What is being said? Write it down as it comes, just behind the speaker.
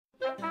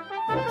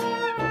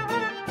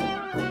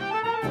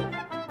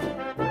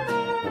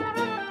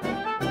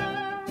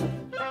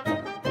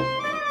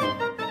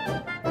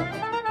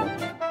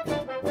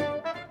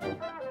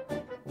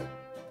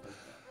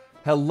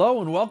Hello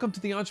and welcome to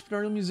The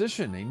Entrepreneurial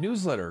Musician, a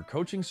newsletter,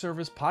 coaching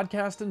service,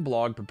 podcast, and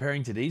blog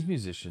preparing today's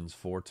musicians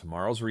for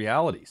tomorrow's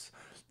realities.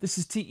 This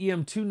is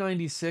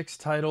TEM296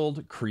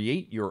 titled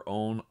Create Your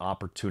Own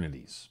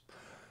Opportunities.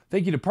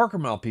 Thank you to Parker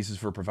Mouthpieces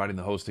for providing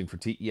the hosting for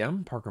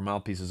TEM. Parker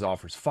Mouthpieces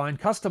offers fine,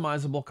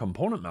 customizable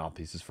component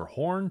mouthpieces for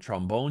horn,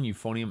 trombone,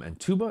 euphonium, and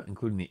tuba,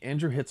 including the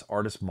Andrew Hitz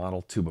Artist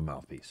Model Tuba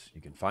Mouthpiece.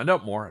 You can find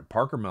out more at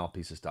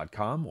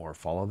parkermouthpieces.com or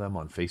follow them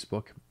on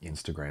Facebook,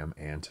 Instagram,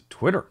 and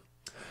Twitter.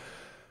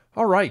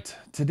 All right,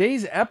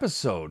 today's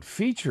episode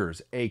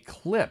features a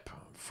clip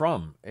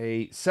from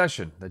a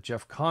session that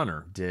Jeff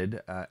Connor did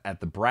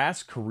at the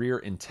Brass Career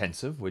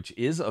Intensive, which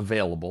is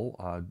available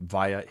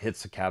via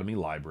Hitz Academy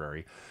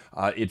Library.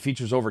 It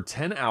features over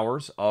 10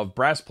 hours of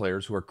brass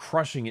players who are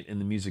crushing it in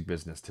the music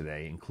business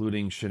today,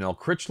 including Chanel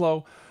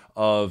Critchlow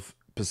of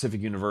Pacific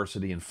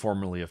University and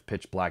formerly of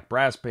Pitch Black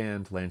Brass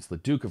Band, Lance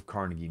LeDuc of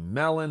Carnegie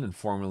Mellon and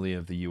formerly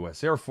of the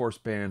U.S. Air Force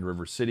Band,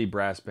 River City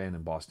Brass Band,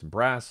 and Boston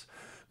Brass,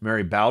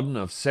 Mary Bowden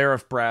of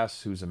Seraph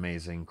Brass, who's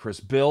amazing.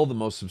 Chris Bill, the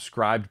most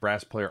subscribed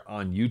brass player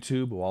on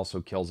YouTube, who also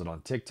kills it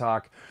on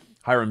TikTok.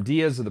 Hiram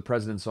Diaz of the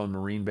President's Own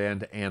Marine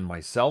Band, and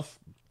myself.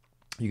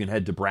 You can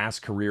head to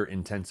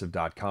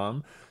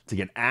brasscareerintensive.com to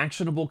get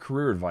actionable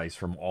career advice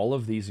from all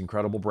of these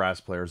incredible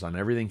brass players on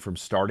everything from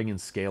starting and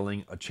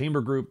scaling a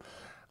chamber group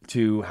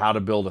to how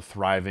to build a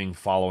thriving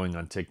following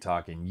on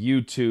TikTok and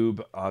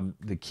YouTube,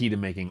 the key to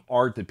making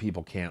art that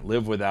people can't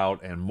live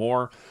without, and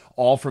more,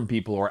 all from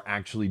people who are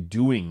actually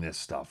doing this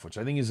stuff, which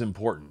I think is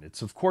important.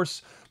 It's, of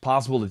course,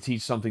 possible to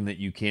teach something that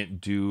you can't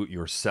do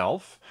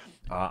yourself.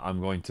 I'm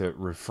going to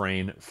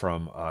refrain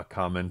from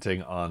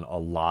commenting on a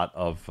lot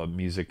of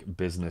music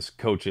business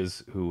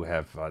coaches who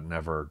have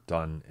never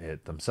done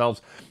it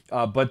themselves.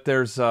 But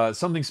there's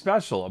something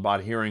special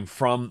about hearing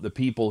from the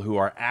people who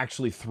are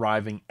actually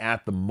thriving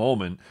at the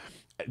moment,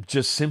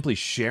 just simply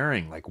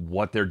sharing like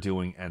what they're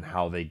doing and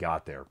how they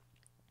got there.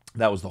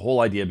 That was the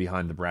whole idea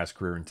behind the Brass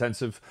Career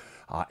Intensive,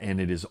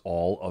 and it is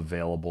all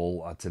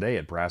available today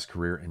at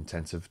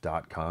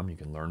brasscareerintensive.com. You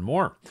can learn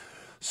more.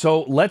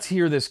 So let's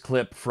hear this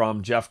clip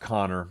from Jeff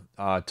Connor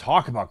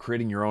talk about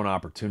creating your own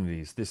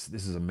opportunities. This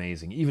is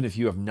amazing. Even if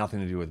you have nothing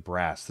to do with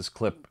brass, this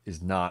clip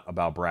is not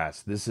about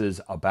brass. This is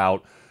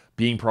about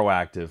being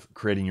proactive,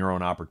 creating your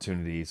own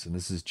opportunities. And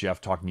this is Jeff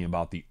talking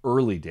about the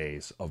early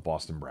days of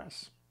Boston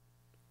Brass.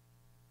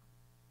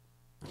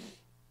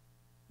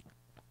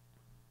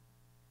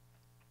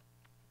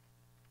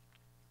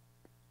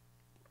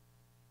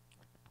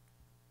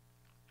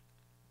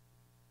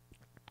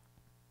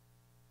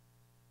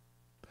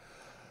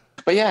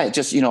 But yeah, it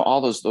just, all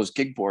those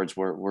gig boards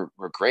were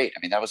great. I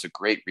mean, that was a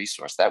great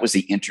resource. That was the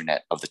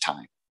internet of the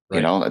time.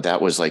 Right.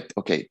 That was like,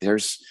 okay,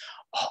 there's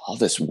all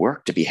this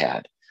work to be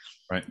had.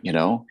 Right.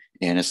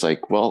 And it's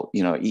like, well,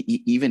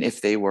 even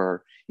if they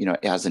were,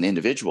 as an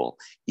individual,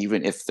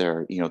 even if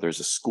there's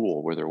a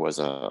school where there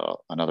was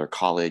another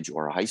college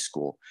or a high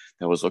school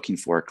that was looking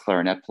for a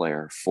clarinet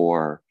player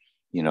for,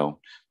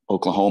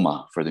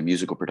 Oklahoma, for the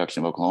musical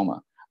production of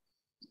Oklahoma,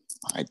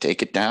 I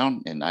take it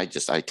down and I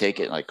take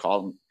it and I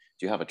call them.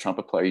 Do you have a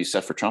trumpet player? You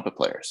set for trumpet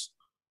players,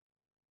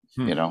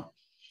 No,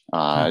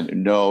 and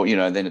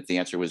then if the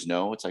answer was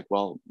no, it's like,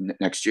 well,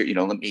 next year,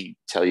 let me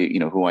tell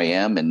you, who I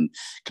am, and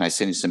can I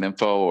send you some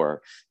info,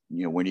 or,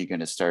 when are you going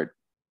to start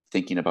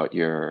thinking about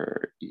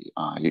your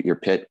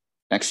pit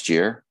next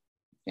year,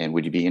 and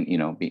would you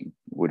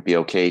would it be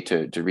okay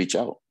to reach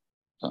out?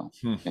 So,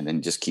 and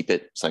then just keep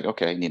it. It's like,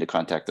 okay, I need to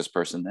contact this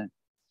person then.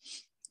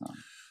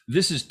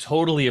 This is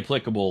totally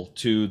applicable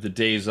to the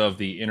days of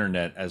the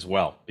internet as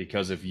well,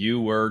 because if you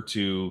were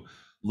to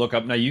look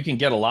up, now you can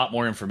get a lot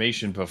more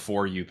information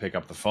before you pick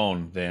up the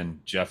phone than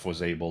Jeff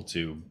was able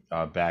to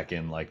back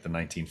in like the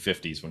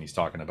 1950s when he's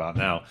talking about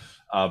now.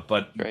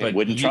 But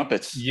wooden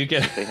trumpets, you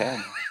can, they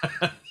had.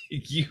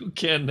 you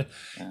can,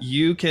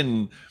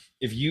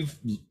 if you've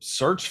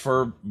searched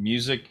for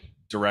music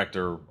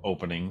director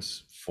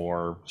openings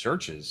for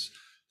churches,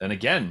 then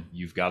again,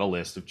 you've got a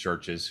list of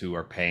churches who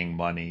are paying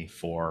money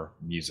for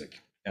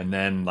music. And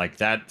then like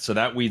that, so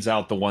that weeds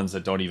out the ones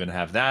that don't even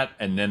have that.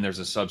 And then there's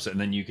a subset,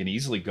 and then you can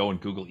easily go and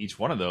Google each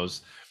one of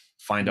those,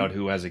 find out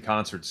who has a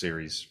concert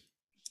series.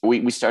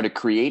 We started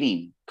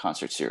creating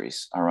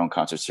our own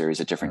concert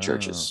series at different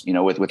churches,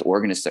 with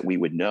organists that we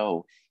would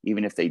know.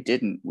 Even if they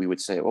didn't, we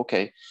would say,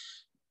 okay,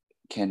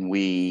 can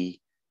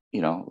we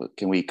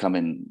come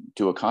and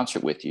do a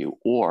concert with you?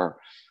 Or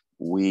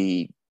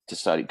we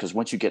decided, because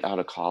once you get out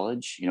of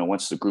college,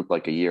 once the group,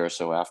 like a year or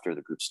so after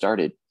the group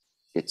started,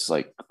 it's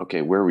like,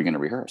 okay, where are we going to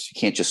rehearse? You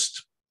can't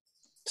just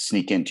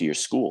sneak into your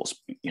schools,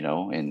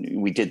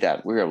 and we did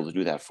that. We were able to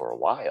do that for a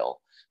while,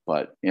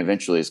 but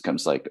eventually it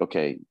comes like,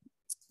 okay,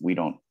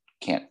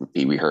 can't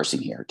be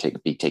rehearsing here,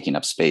 be taking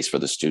up space for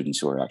the students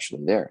who are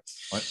actually there.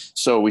 What?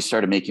 So we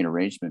started making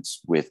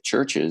arrangements with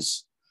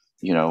churches.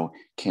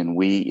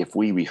 If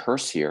we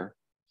rehearse here,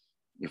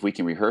 if we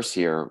can rehearse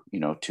here,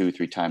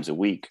 2-3 times a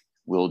week,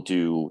 we'll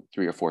do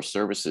 3 or 4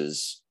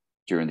 services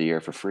during the year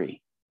for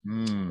free.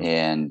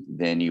 And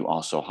then you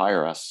also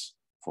hire us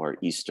for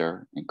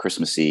Easter and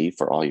Christmas Eve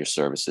for all your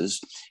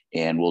services,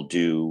 and we'll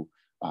do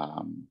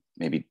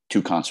maybe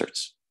 2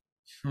 concerts.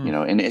 Hmm.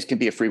 And it can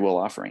be a free will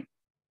offering.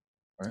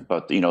 Right.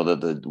 But the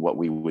what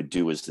we would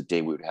do is the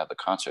day we would have the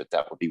concert,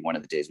 that would be one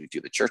of the days we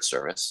do the church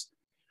service,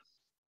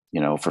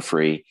 for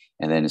free.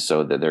 And then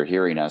so that they're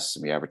hearing us,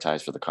 we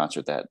advertise for the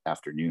concert that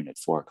afternoon at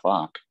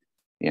 4:00.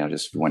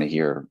 Just if you want to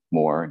hear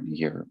more and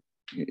hear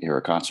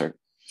a concert.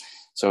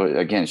 So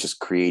again, it's just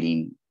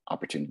creating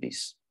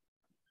opportunities.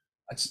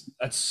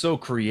 That's so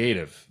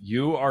creative.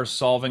 You are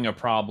solving a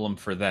problem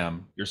for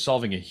them. You're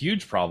solving a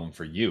huge problem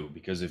for you,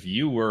 because if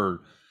you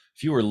were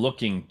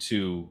looking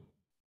to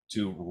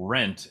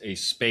rent a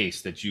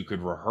space that you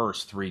could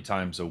rehearse 3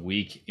 times a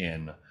week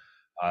in,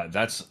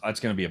 that's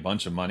going to be a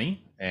bunch of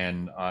money,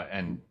 and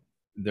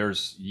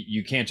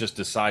you can't just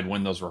decide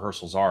when those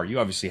rehearsals are. You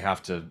obviously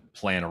have to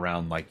plan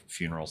around like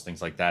funerals,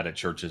 things like that at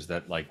churches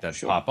that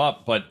Sure. pop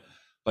up,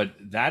 but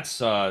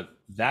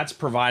that's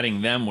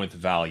providing them with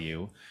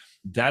value.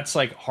 That's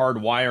like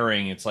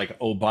hardwiring. It's like,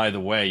 oh, by the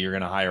way, you're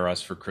going to hire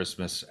us for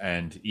Christmas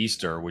and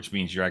Easter, which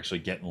means you're actually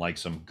getting like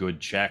some good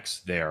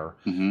checks there.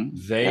 Mm-hmm.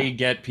 They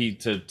Yeah. get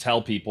to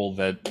tell people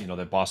that,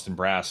 that Boston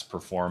Brass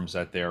performs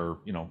at their,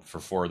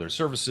 for 4 of their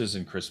services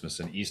in Christmas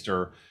and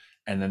Easter.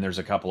 And then there's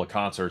a couple of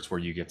concerts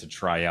where you get to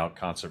try out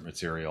concert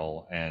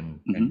material and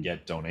Mm-hmm.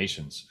 get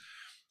donations.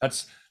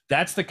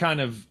 That's the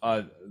kind of,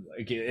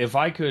 if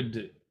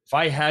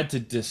I had to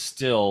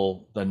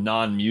distill the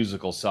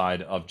non-musical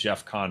side of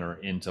Jeff Connor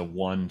into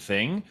one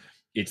thing,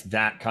 it's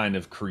that kind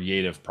of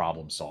creative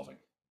problem solving.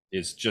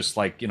 It's just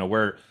like,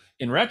 where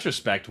in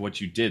retrospect,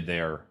 what you did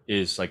there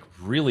is like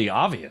really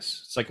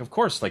obvious. It's like, of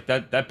course, like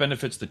that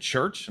benefits the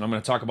church. And I'm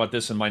going to talk about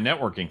this in my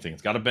networking thing.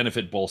 It's got to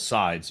benefit both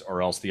sides,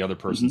 or else the other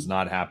person's Mm-hmm.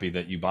 not happy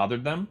that you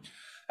bothered them.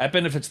 That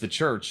benefits the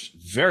church,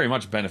 very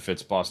much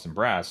benefits Boston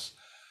Brass.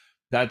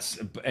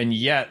 And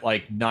yet,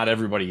 like, not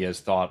everybody has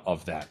thought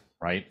of that,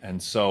 right?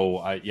 And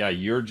so yeah,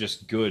 you're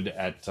just good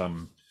at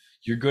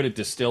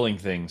distilling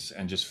things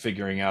and just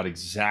figuring out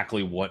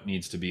exactly what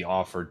needs to be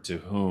offered to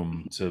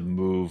whom to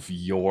move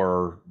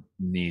your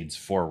needs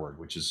forward,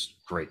 which is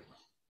great.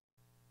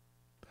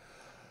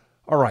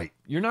 All right,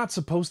 you're not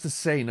supposed to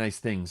say nice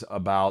things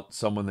about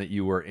someone that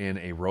you were in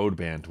a road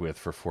band with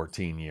for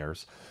 14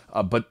 years,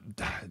 but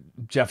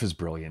Jeff is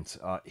brilliant.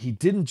 He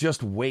didn't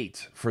just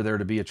wait for there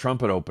to be a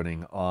trumpet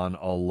opening on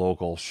a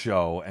local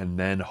show and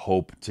then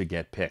hope to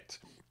get picked.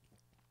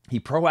 He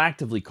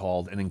proactively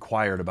called and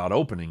inquired about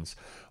openings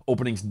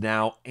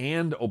now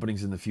and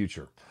openings in the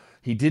future.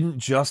 He didn't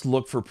just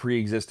look for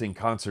pre-existing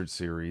concert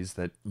series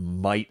that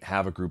might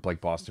have a group like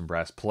Boston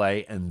Brass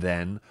play and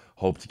then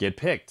hope to get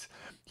picked.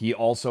 He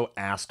also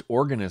asked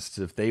organists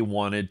if they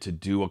wanted to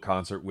do a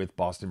concert with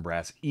Boston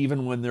Brass,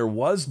 even when there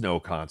was no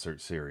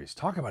concert series.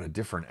 Talk about a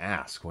different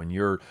ask when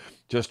you're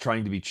just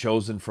trying to be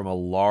chosen from a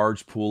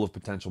large pool of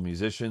potential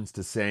musicians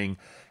to saying,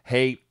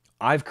 hey,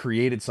 I've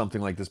created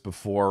something like this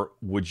before.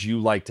 Would you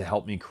like to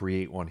help me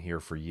create one here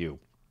for you?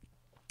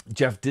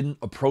 Jeff didn't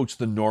approach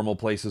the normal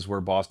places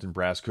where Boston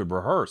Brass could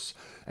rehearse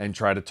and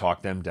try to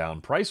talk them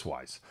down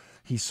price-wise.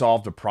 He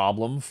solved a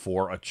problem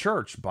for a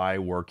church by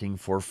working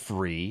for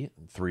free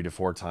 3 to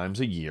 4 times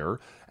a year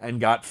and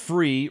got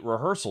free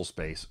rehearsal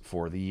space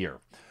for the year.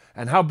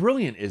 And how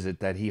brilliant is it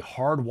that he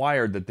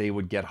hardwired that they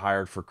would get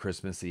hired for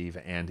Christmas Eve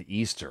and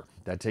Easter?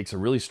 That takes a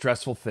really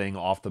stressful thing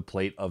off the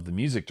plate of the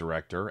music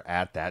director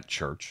at that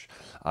church,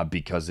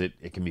 because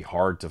it can be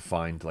hard to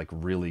find like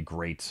really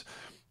great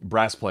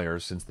brass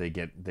players, since they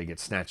get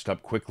snatched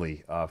up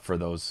quickly for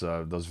those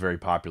very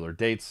popular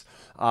dates.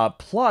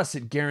 Plus,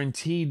 it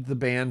guaranteed the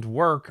band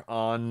work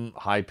on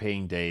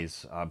high-paying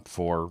days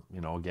for,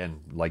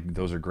 again, like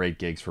those are great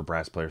gigs for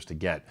brass players to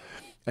get.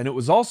 And it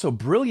was also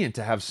brilliant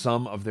to have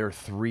some of their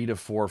 3 to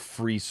 4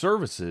 free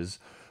services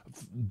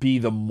be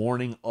the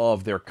morning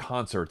of their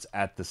concerts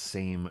at the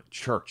same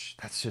church.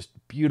 That's just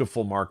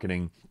beautiful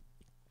marketing.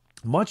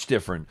 Much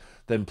different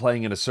than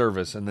playing in a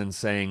service and then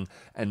saying,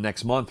 and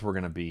next month we're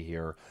going to be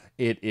here.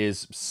 It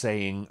is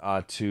saying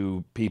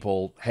to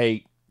people,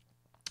 hey,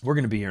 we're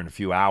going to be here in a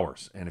few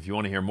hours. And if you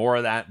want to hear more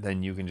of that,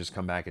 then you can just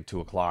come back at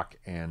 2:00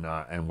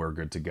 and we're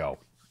good to go.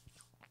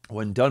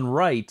 When done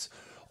right,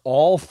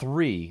 all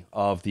 3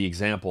 of the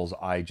examples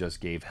I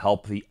just gave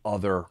help the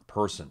other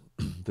person.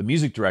 The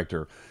music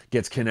director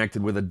gets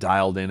connected with a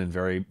dialed in and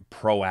very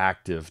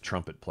proactive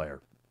trumpet player.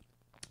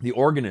 The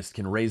organist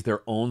can raise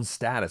their own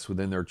status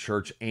within their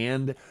church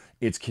and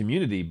its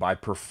community by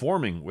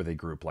performing with a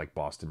group like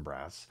Boston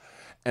Brass.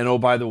 And oh,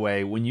 by the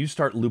way, when you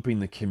start looping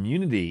the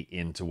community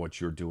into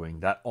what you're doing,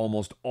 that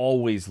almost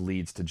always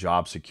leads to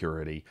job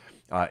security,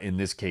 in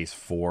this case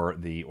for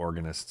the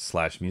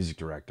organist/music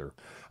director.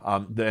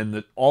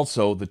 Then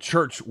also the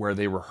church where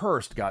they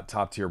rehearsed got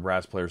top-tier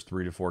brass players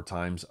 3 to 4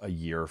 times a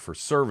year for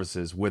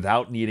services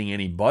without needing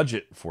any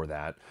budget for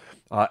that.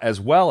 As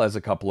well as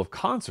a couple of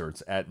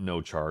concerts at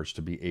no charge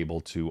to be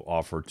able to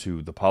offer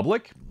to the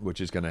public,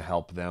 which is going to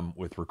help them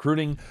with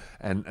recruiting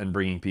and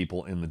bringing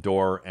people in the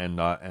door, and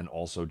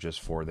also just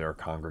for their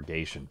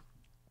congregation.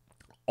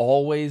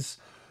 Always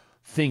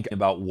think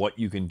about what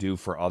you can do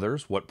for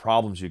others, what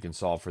problems you can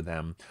solve for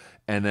them,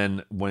 and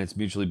then when it's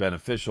mutually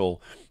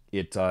beneficial,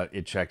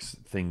 it checks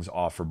things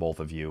off for both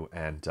of you,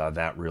 and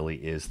that really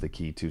is the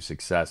key to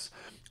success.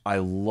 I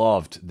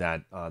loved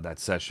that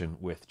session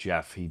with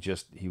Jeff.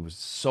 He was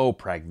so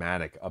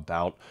pragmatic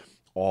about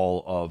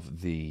all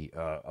the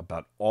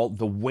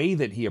way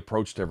that he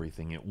approached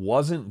everything. It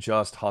wasn't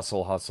just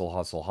hustle, hustle,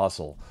 hustle,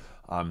 hustle.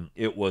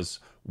 It was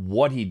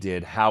what he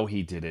did, how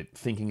he did it,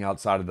 thinking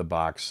outside of the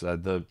box.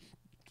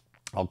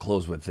 I'll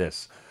close with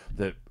this: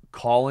 that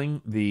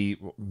calling the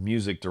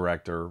music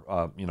director,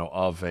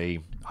 of a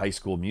high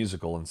school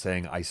musical and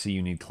saying, "I see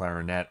you need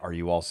clarinet. Are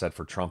you all set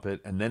for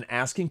trumpet?" And then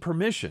asking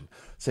permission,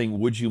 saying,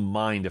 "Would you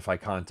mind if I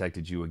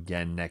contacted you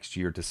again next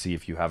year to see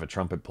if you have a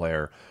trumpet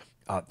player?"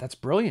 That's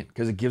brilliant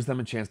because it gives them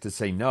a chance to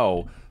say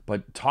no.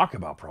 But talk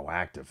about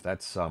proactive.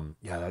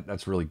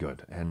 That's really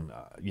good. And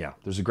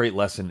there's a great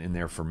lesson in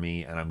there for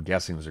me, and I'm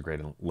guessing there's a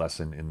great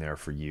lesson in there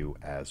for you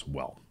as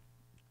well.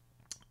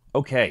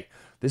 Okay,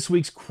 this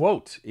week's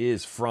quote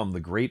is from the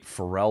great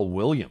Pharrell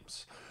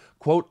Williams.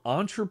 Quote,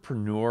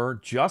 "Entrepreneur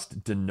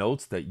just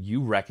denotes that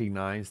you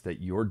recognize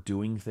that you're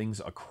doing things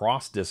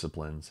across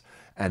disciplines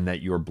and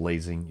that you're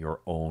blazing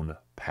your own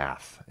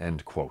path."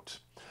 End quote.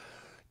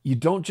 You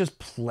don't just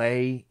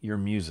play your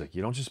music.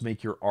 You don't just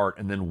make your art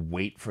and then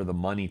wait for the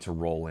money to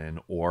roll in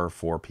or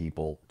for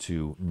people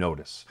to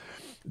notice.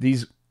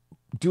 These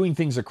doing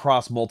things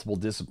across multiple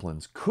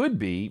disciplines could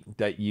be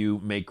that you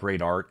make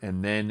great art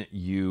and then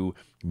you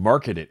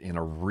market it in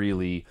a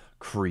really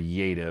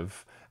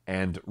creative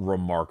and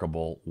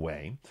remarkable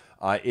way.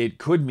 It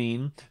could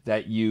mean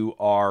that you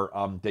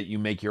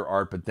make your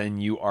art, but then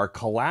you are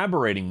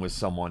collaborating with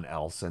someone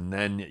else, and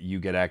then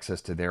you get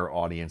access to their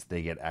audience,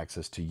 they get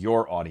access to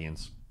your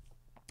audience.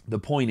 The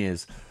point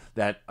is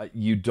that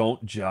you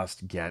don't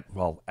just get,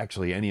 well,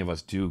 actually any of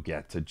us do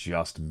get to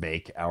just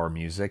make our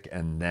music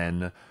and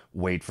then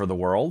wait for the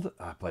world.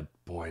 But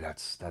boy,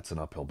 that's an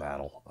uphill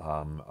battle.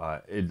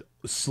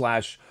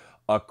 Slash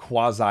a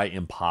quasi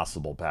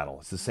impossible battle.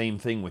 It's the same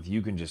thing with,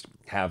 you can just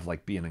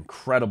be an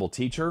incredible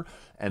teacher,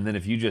 and then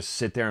if you just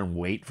sit there and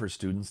wait for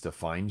students to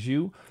find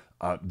you,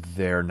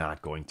 they're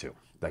not going to.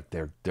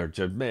 There's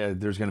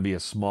going to be a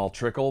small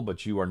trickle,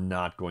 but you are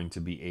not going to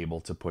be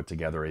able to put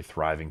together a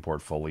thriving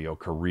portfolio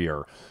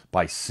career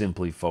by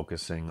simply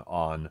focusing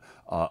on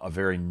a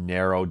very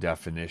narrow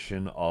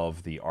definition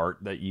of the art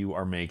that you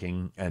are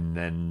making and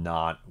then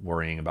not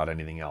worrying about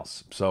anything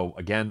else. So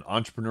again,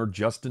 entrepreneur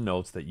just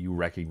denotes that you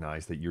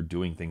recognize that you're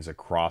doing things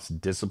across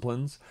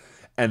disciplines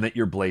and that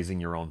you're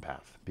blazing your own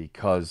path,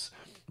 because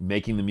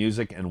making the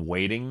music and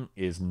waiting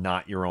is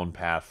not your own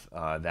path.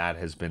 That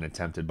has been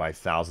attempted by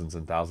thousands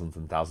and thousands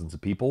and thousands of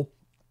people.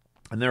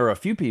 And there are a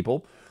few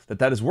people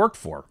that has worked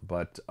for,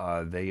 but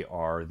they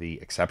are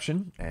the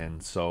exception.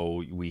 And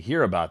so we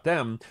hear about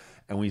them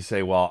and we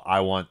say, well, I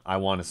want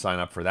to sign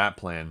up for that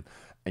plan.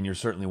 And you're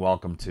certainly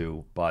welcome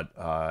to, but,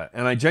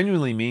 and I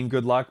genuinely mean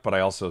good luck, but I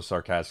also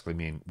sarcastically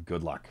mean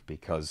good luck,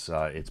 because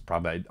it's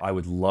probably, I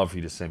would love for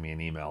you to send me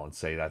an email and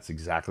say, that's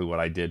exactly what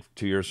I did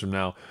 2 years from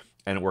now,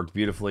 and it worked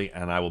beautifully,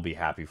 and I will be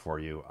happy for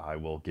you. I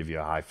will give you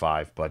a high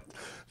five, but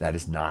that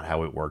is not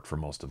how it worked for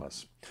most of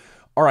us.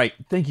 All right,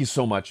 thank you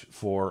so much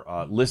for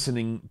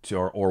listening to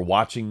or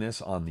watching this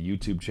on the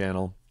YouTube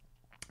channel.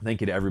 Thank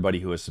you to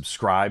everybody who has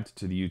subscribed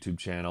to the YouTube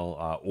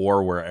channel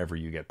or wherever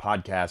you get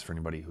podcasts. For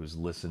anybody who's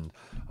listened,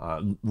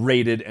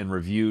 rated and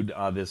reviewed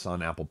this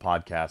on Apple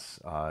Podcasts,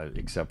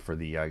 except for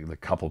the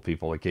couple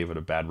people that gave it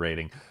a bad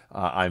rating.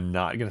 I'm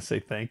not going to say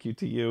thank you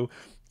to you.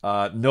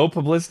 No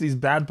publicity is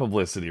bad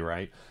publicity,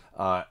 right?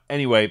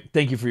 Anyway,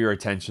 thank you for your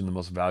attention, the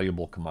most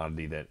valuable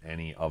commodity that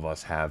any of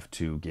us have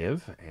to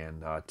give.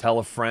 And tell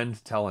a friend,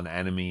 tell an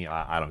enemy,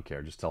 I don't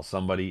care. Just tell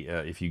somebody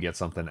if you get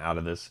something out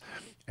of this.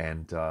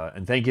 And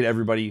thank you to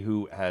everybody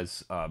who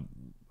has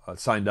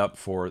signed up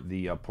for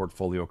the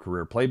Portfolio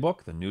Career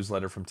Playbook, the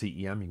newsletter from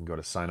TEM. You can go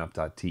to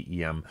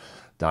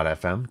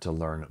signup.tem.fm to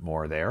learn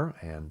more there.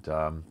 And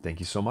thank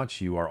you so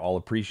much. You are all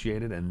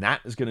appreciated. And that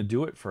is going to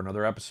do it for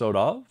another episode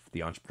of The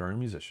Entrepreneurial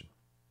Musician.